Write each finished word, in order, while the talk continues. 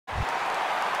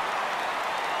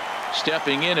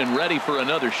Stepping in and ready for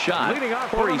another shot,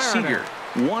 Corey Seager.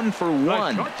 1 for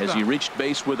 1 as he reached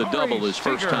base with a double his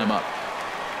first time up.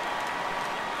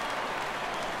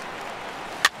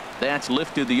 That's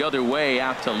lifted the other way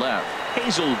out to left.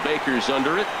 Hazelbaker's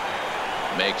under it.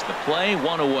 Makes the play,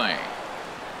 1 away.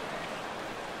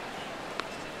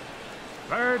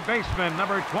 Third baseman,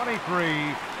 number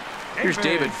 23. Here's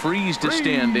David Freese to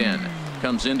stand in.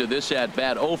 Comes into this at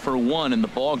bat 0 for 1 in the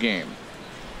ball game.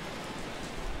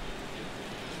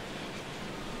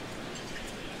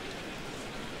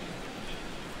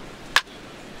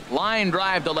 Line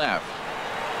drive to left.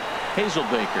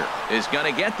 Hazelbaker is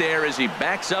going to get there as he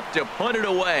backs up to put it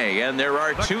away, and there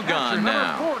are 2 gone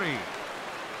now. 40,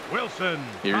 Wilson.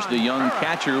 Here's the young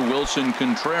catcher, Wilson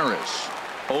Contreras.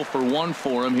 0 for 1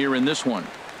 for him here in this one.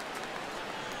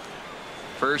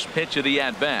 First pitch of the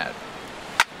at-bat.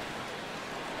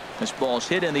 This ball's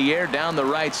hit in the air down the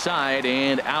right side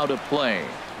and out of play.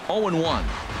 0-1.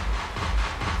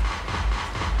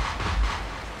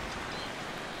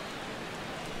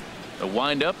 The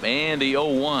windup and the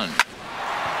 0-1.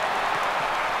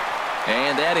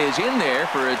 And that is in there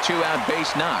for a 2-out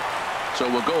base knock. So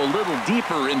we'll go a little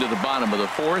deeper into the bottom of the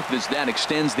 4th as that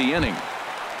extends the inning.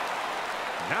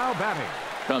 Now batting.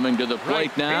 Coming to the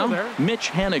plate now, Mitch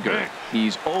Haniger.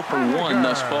 He's 0 for 1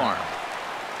 thus far.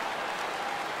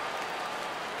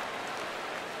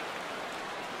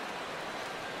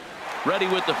 Ready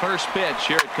with the first pitch.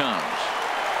 Here it comes.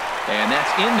 And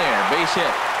that's in there. Base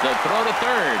hit. The throw to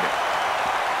third.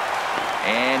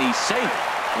 And he's safe.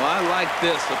 Well, I like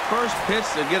this. The first pitch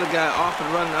to get a guy off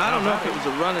and running. I don't know if it was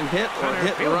a run and hit or a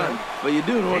hit and run, but you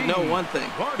do know one thing.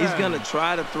 He's going to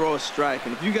try to throw a strike.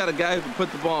 And if you got a guy who can put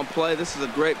the ball in play, this is a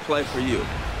great play for you.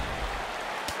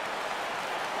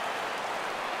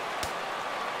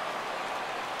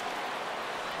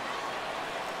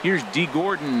 Here's D.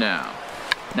 Gordon now.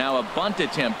 Now a bunt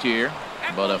attempt here,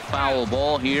 but a foul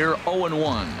ball here.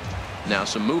 0-1. Now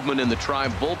some movement in the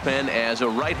Tribe bullpen as a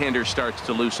right-hander starts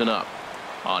to loosen up.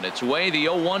 On its way, the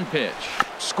 0-1 pitch.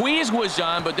 Squeeze was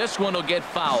on, but this one will get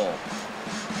foul.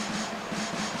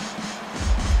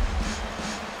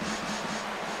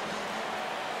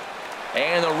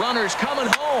 And the runner's coming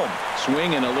home.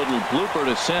 Swinging a little blooper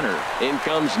to center. In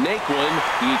comes Naquin.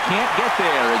 He can't get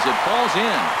there as it falls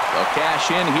in. They'll cash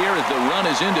in here as the run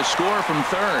is in to score from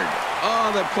third.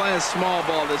 Oh, they're playing small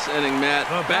ball this inning, Matt.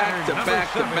 Back to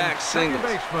back to back singles.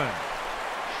 Baseman,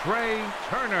 Trey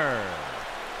Turner.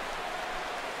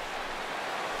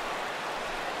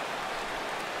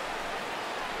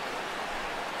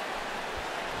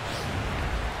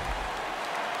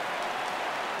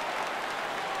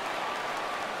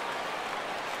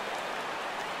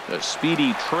 The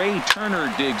speedy Trey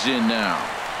Turner digs in now.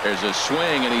 There's a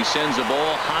swing, and he sends a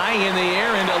ball high in the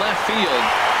air into left field.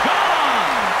 Gone!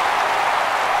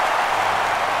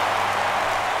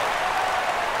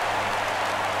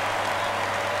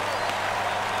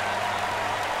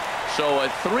 So a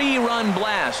 3-run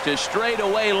blast to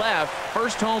straightaway left.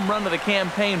 First home run of the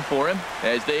campaign for him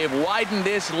as they've widened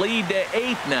this lead to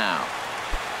 8 now.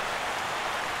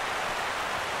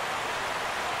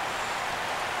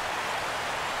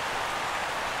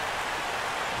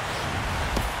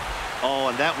 Oh,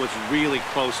 and that was really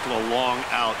close to a long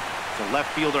out. The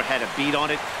left fielder had a beat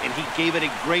on it, and he gave it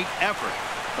a great effort,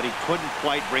 but he couldn't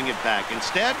quite bring it back.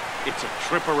 Instead, it's a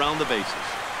trip around the bases.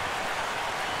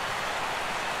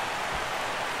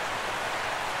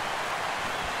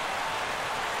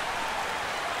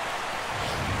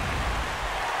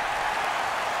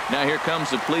 Now here comes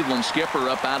the Cleveland skipper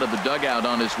up out of the dugout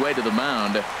on his way to the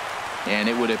mound, and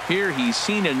it would appear he's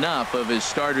seen enough of his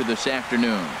starter this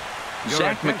afternoon.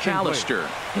 Zach McAllister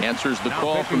answers the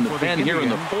call from the pen here in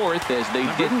the 4th as they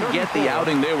didn't get the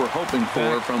outing they were hoping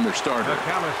for from their starter.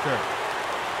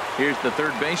 Here's the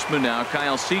third baseman now,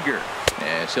 Kyle Seager,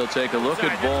 as he'll take a look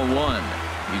at ball 1.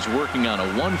 He's working on a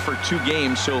 1-for-2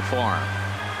 game so far.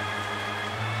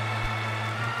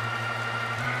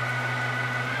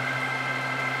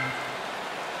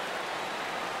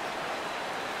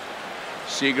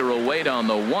 Seager will wait on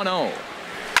the 1-0.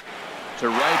 To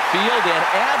right field and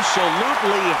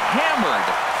absolutely hammered.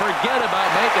 Forget about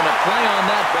making a play on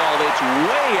that ball. It's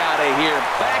way out of here.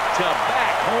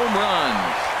 Back-to-back home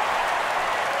runs.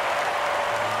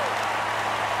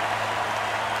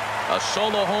 A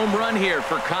solo home run here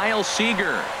for Kyle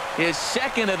Seager. His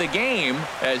second of the game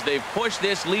as they've pushed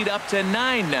this lead up to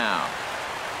 9 now.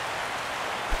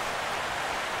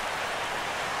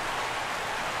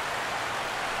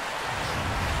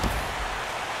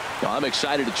 Well, I'm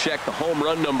excited to check the home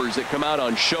run numbers that come out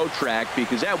on Show Track,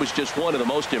 because that was just one of the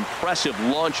most impressive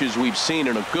launches we've seen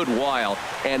in a good while.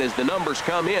 And as the numbers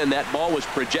come in, that ball was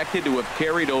projected to have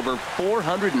carried over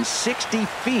 460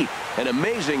 feet. An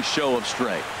amazing show of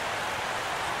strength.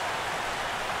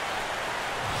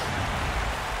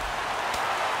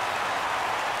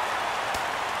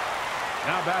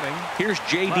 Now batting. Here's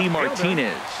J.D.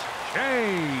 Martinez.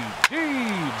 J.D.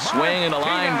 Swing and a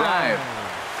line drive.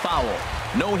 Foul.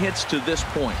 No hits to this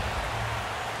point.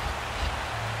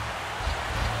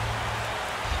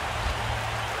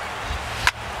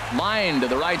 Line to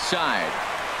the right side.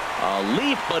 A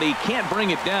leap, but he can't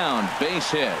bring it down.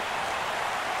 Base hit.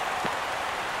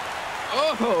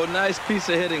 Oh, nice piece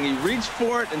of hitting. He reached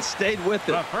for it and stayed with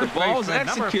it. The ball was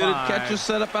executed. Catcher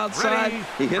set up outside.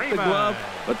 He hit the glove,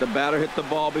 but the batter hit the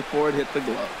ball before it hit the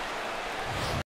glove.